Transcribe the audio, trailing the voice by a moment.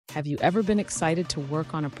Have you ever been excited to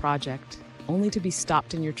work on a project only to be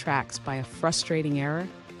stopped in your tracks by a frustrating error?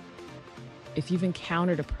 If you've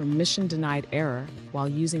encountered a permission-denied error while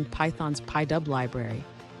using Python's Pydub library,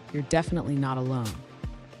 you're definitely not alone.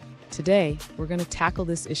 Today, we're going to tackle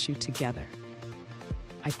this issue together.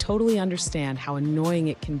 I totally understand how annoying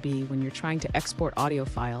it can be when you're trying to export audio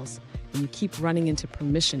files and you keep running into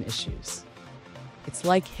permission issues. It's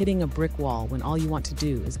like hitting a brick wall when all you want to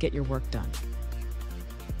do is get your work done.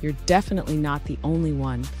 You're definitely not the only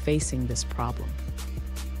one facing this problem.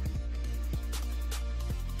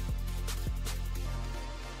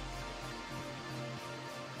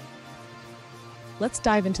 Let's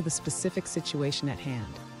dive into the specific situation at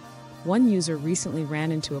hand. One user recently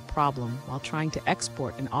ran into a problem while trying to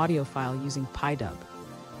export an audio file using Pydub.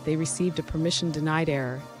 They received a permission-denied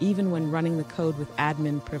error even when running the code with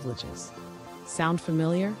admin privileges. Sound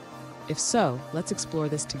familiar? If so, let's explore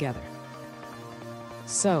this together.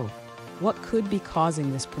 So, what could be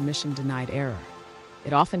causing this permission-denied error?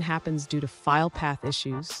 It often happens due to file path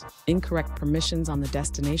issues, incorrect permissions on the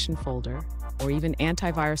destination folder, or even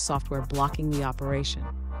antivirus software blocking the operation.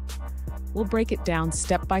 We'll break it down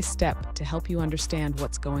step by step to help you understand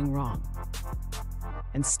what's going wrong.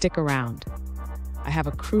 And stick around. I have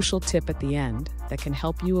a crucial tip at the end that can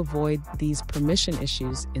help you avoid these permission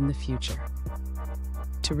issues in the future.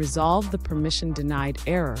 To resolve the permission-denied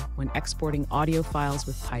error when exporting audio files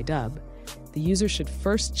with Pydub, the user should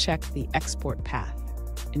first check the export path.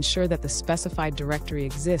 Ensure that the specified directory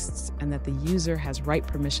exists and that the user has right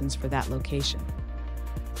permissions for that location.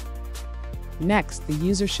 Next, the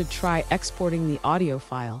user should try exporting the audio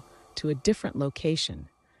file to a different location,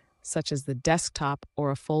 such as the desktop or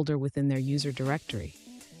a folder within their user directory.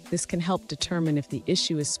 This can help determine if the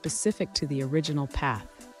issue is specific to the original path.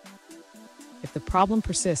 If the problem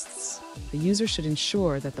persists, the user should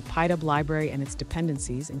ensure that the Pydub library and its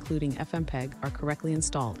dependencies, including Fmpeg, are correctly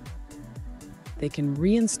installed. They can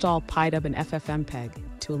reinstall Pydub and ffmpeg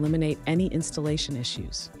to eliminate any installation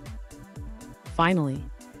issues. Finally,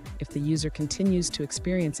 if the user continues to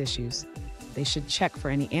experience issues, they should check for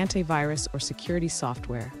any antivirus or security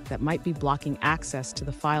software that might be blocking access to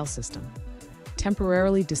the file system.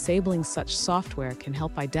 Temporarily disabling such software can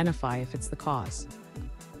help identify if it's the cause.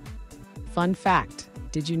 Fun fact,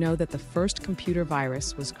 did you know that the first computer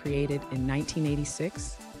virus was created in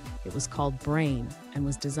 1986? It was called Brain and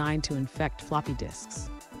was designed to infect floppy disks.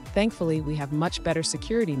 Thankfully, we have much better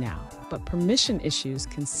security now, but permission issues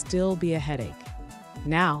can still be a headache.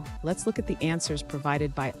 Now, let's look at the answers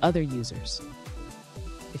provided by other users.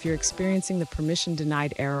 If you're experiencing the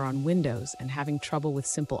permission-denied error on Windows and having trouble with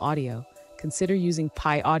Simple Audio, consider using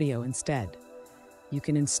PyAudio instead. You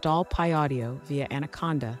can install PyAudio via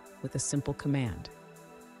Anaconda with a simple command.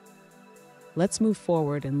 Let's move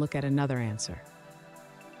forward and look at another answer.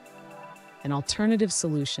 An alternative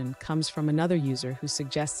solution comes from another user who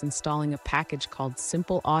suggests installing a package called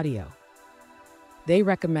Simple Audio. They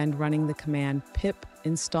recommend running the command pip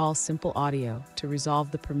install Simple Audio to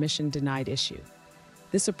resolve the permission-denied issue.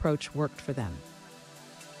 This approach worked for them.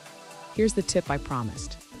 Here's the tip I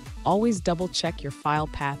promised. Always double-check your file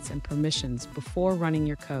paths and permissions before running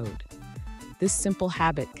your code. This simple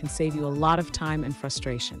habit can save you a lot of time and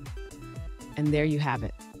frustration. And there you have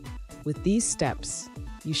it. With these steps,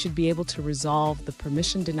 you should be able to resolve the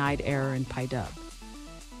permission-denied error in Pydub.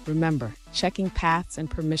 Remember, checking paths and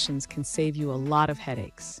permissions can save you a lot of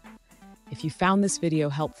headaches. If you found this video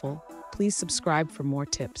helpful, please subscribe for more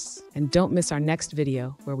tips. And don't miss our next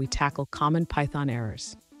video where we tackle common Python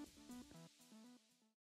errors.